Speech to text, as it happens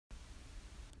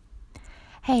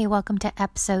Hey, welcome to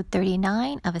episode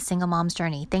 39 of A Single Mom's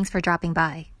Journey. Thanks for dropping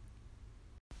by.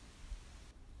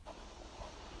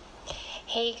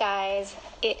 Hey guys,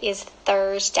 it is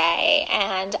Thursday,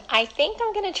 and I think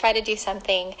I'm going to try to do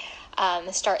something,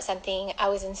 start something. I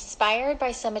was inspired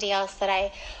by somebody else that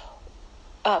I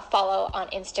follow on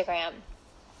Instagram,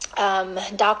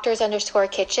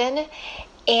 doctors_kitchen,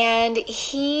 and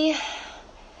he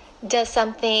does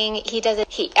something.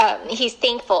 He's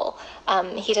thankful.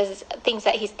 He does things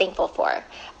that he's thankful for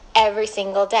every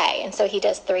single day, and so he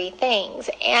does 3 things.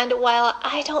 And while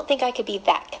I don't think I could be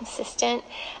that consistent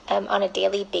on a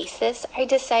daily basis, I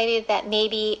decided that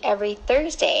maybe every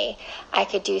Thursday I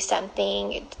could do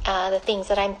something, the things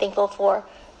that I'm thankful for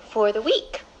the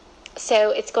week.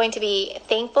 So it's going to be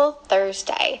Thankful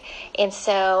Thursday, and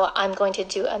so I'm going to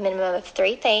do a minimum of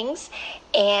 3 things.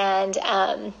 And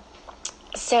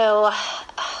so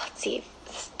let's see,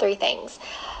 3 things.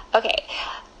 Okay,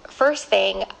 first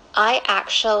thing, I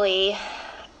actually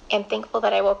am thankful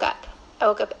that I woke up. I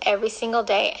woke up every single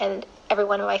day, and every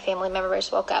one of my family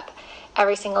members woke up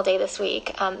every single day this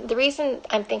week. The reason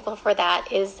I'm thankful for that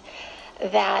is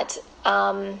that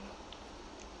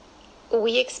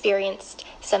we experienced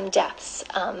some deaths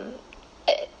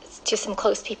to some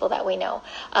close people that we know.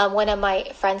 One of my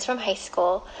friends from high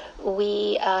school,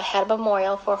 we had a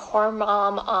memorial for her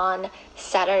mom on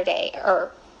Saturday,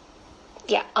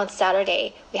 on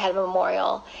Saturday we had a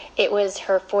memorial. It was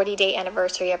her 40-day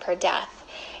anniversary of her death,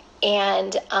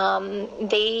 and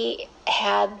they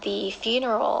had the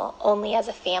funeral only as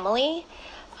a family,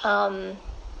 and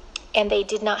they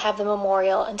did not have the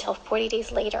memorial until 40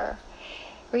 days later.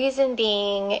 Reason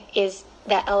being is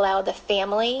that allowed the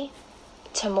family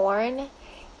to mourn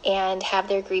and have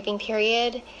their grieving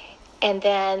period, and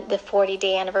then the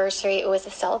 40-day anniversary, it was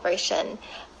a celebration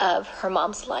of her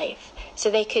mom's life. So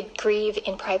they could grieve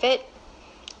in private,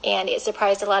 and it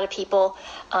surprised a lot of people,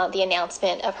 the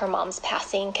announcement of her mom's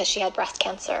passing, because she had breast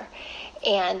cancer,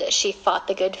 and she fought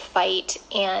the good fight.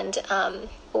 And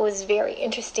what was very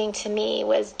interesting to me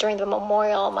was during the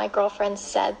memorial, my girlfriend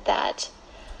said that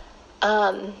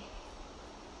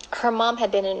her mom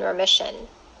had been in remission,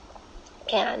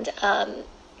 and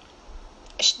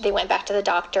they went back to the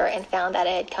doctor and found that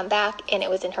it had come back, and it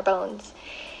was in her bones.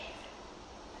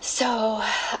 So,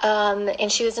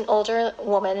 and she was an older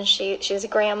woman. She was a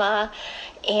grandma,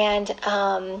 and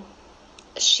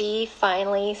she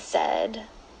finally said,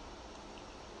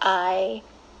 I'm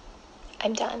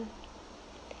done.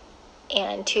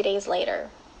 And 2 days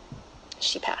later,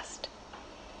 she passed.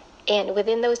 And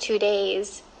within those 2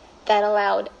 days, that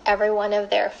allowed every one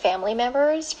of their family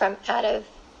members from out of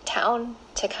town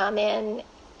to come in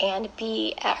and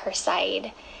be at her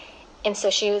side. And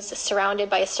so she was surrounded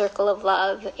by a circle of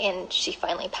love, and she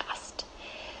finally passed.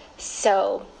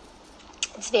 So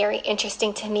it's very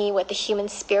interesting to me what the human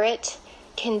spirit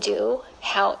can do,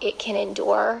 how it can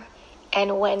endure,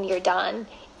 and when you're done,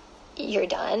 you're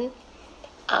done.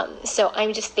 So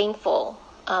I'm just thankful.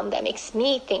 That makes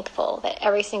me thankful that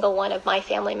every single one of my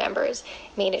family members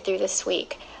made it through this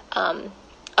week.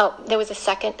 There was a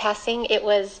second passing. It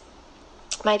was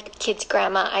my kid's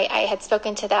grandma. I had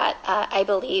spoken to that, I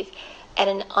believe,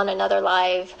 on another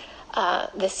live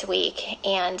this week,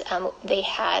 and they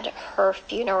had her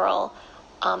funeral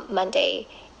Monday,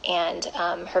 and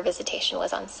her visitation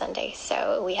was on Sunday.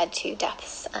 So we had 2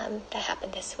 deaths that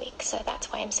happened this week. So that's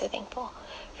why I'm so thankful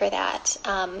for that.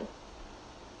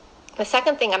 The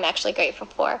second thing I'm actually grateful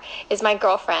for is my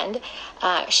girlfriend.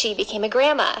 She became a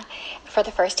grandma for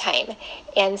the first time,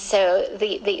 and so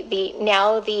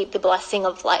the blessing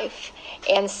of life.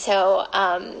 And so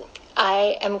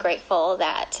I am grateful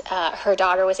that her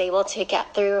daughter was able to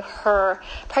get through her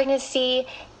pregnancy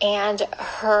and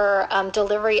her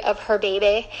delivery of her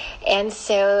baby, and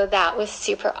so that was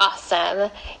super awesome.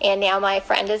 And now my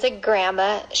friend is a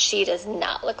grandma. She does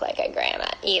not look like a grandma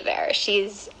either.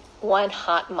 She's one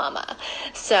hot mama.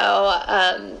 So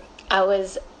I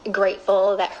was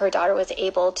grateful that her daughter was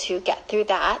able to get through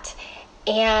that.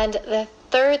 And the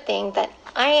third thing that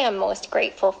I am most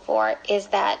grateful for is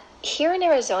that here in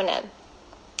Arizona,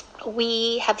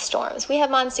 we have storms. We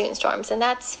have monsoon storms, and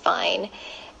that's fine.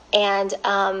 And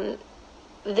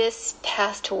this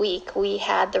past week, we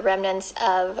had the remnants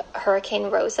of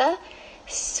Hurricane Rosa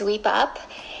sweep up,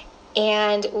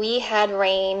 and we had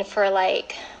rain for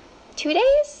like 2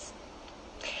 days.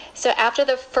 So after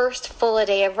the first full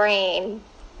day of rain,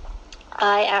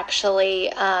 I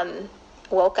actually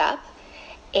woke up,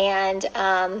 and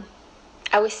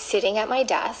I was sitting at my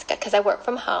desk because I work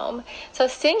from home. So I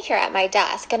was sitting here at my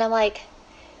desk, and I'm like,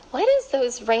 why does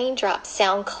those raindrops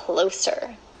sound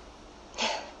closer?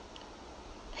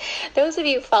 those of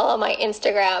you who follow my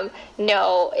Instagram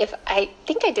know, if I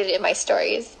think I did it in my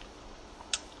stories,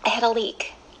 I had a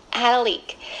leak.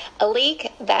 A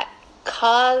leak that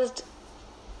caused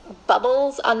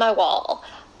bubbles on my wall.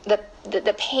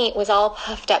 The paint was all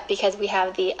puffed up because we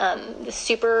have the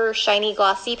super shiny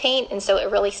glossy paint, and so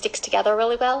it really sticks together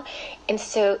really well. And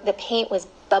so the paint was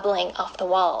bubbling off the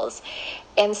walls.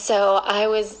 And so I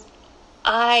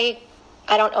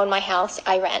don't own my house,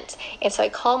 I rent. And so I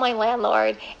called my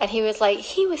landlord, and he was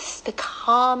the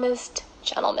calmest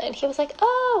gentleman. He was like,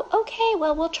 oh, okay,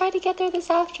 well, we'll try to get there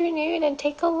this afternoon and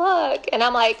take a look. And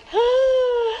I'm like,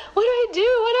 what do I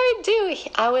do?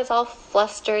 I was all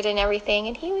flustered and everything,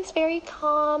 and he was very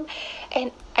calm.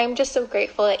 And I'm just so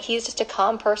grateful that he's just a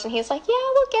calm person. He's like,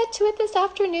 yeah, we'll get to it this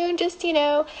afternoon. Just,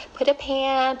 put a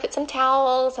pan, put some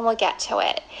towels, and we'll get to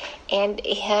it. And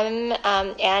him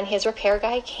and his repair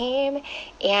guy came,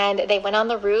 and they went on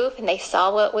the roof, and they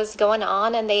saw what was going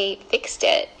on, and they fixed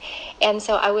it. And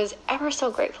so I was ever so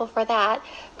grateful for that.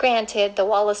 Granted, the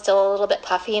wall is still a little bit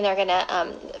puffy, and they're going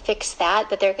to fix that,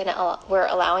 but we're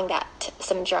allowing that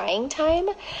some drying time.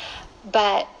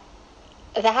 But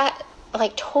that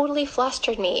totally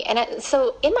flustered me. And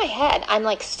so in my head, I'm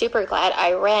super glad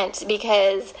I rent,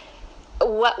 because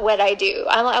what would I do?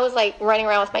 I was running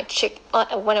around with my see,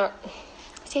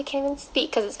 I can't even speak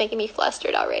because it's making me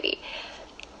flustered already.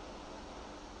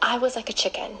 I was like a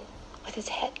chicken with his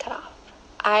head cut off.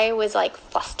 I was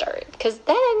flustered because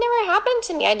that had never happened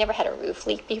to me. I never had a roof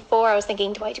leak before. I was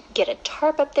thinking, do I get a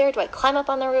tarp up there? Do I climb up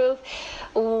on the roof?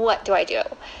 What do I do?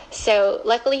 So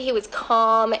luckily he was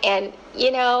calm, and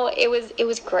it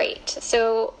was great.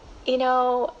 So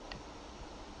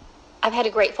I've had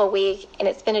a grateful week, and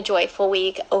it's been a joyful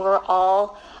week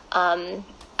overall.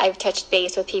 I've touched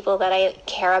base with people that I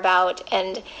care about,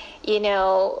 and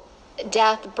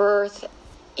death, birth,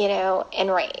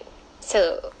 and rain.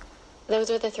 So those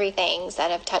are the three things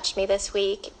that have touched me this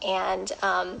week, and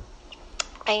I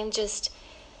just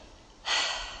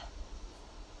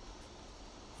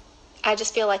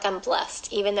feel like I'm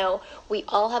blessed, even though we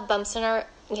all have bumps in our,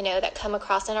 that come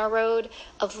across in our road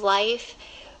of life.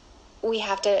 We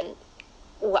have to,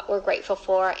 what we're grateful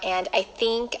for, and I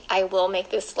think I will make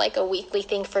this a weekly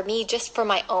thing for me, just for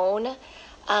my own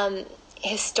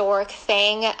historic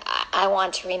thing. I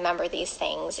want to remember these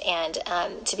things, and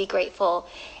to be grateful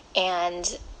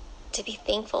and to be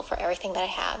thankful for everything that I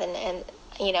have, and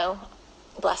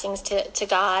blessings to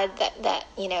God that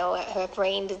have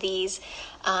rained these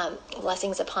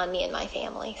blessings upon me and my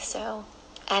family. So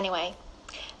anyway,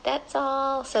 that's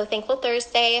all. So Thankful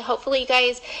Thursday. Hopefully you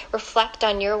guys reflect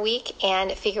on your week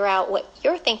and figure out what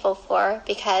you're thankful for,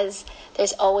 because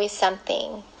there's always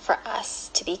something for us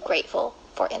to be grateful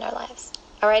for in our lives.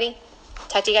 Alrighty,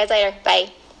 talk to you guys later.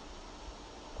 Bye.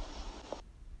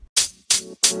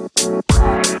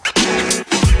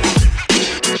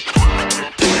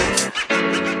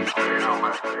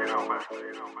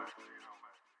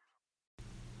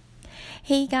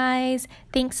 Hey guys,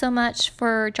 thanks so much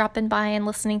for dropping by and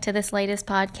listening to this latest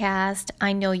podcast.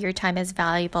 I know your time is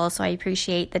valuable, so I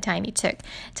appreciate the time you took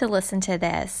to listen to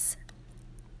this.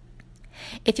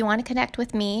 If you want to connect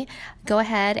with me, go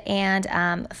ahead and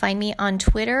find me on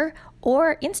Twitter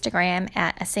or Instagram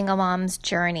at A Single Mom's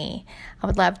Journey. I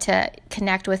would love to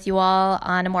connect with you all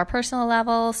on a more personal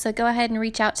level, so go ahead and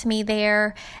reach out to me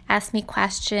there, ask me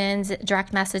questions,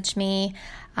 direct message me.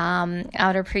 I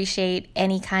would appreciate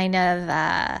any kind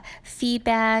of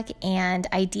feedback and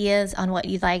ideas on what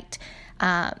you'd like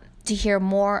to hear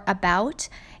more about,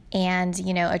 and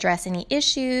address any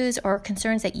issues or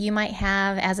concerns that you might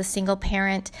have as a single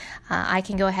parent. I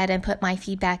can go ahead and put my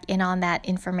feedback in on that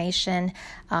information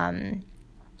on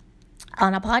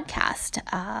a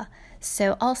podcast.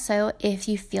 So also, if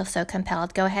you feel so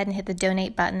compelled, go ahead and hit the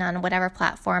donate button on whatever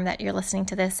platform that you're listening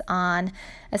to this on.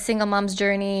 A Single Mom's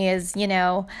Journey is,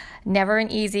 never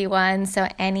an easy one, so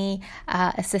any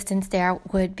assistance there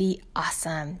would be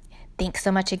awesome. Thanks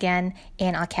so much again,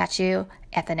 and I'll catch you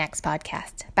at the next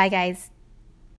podcast. Bye, guys.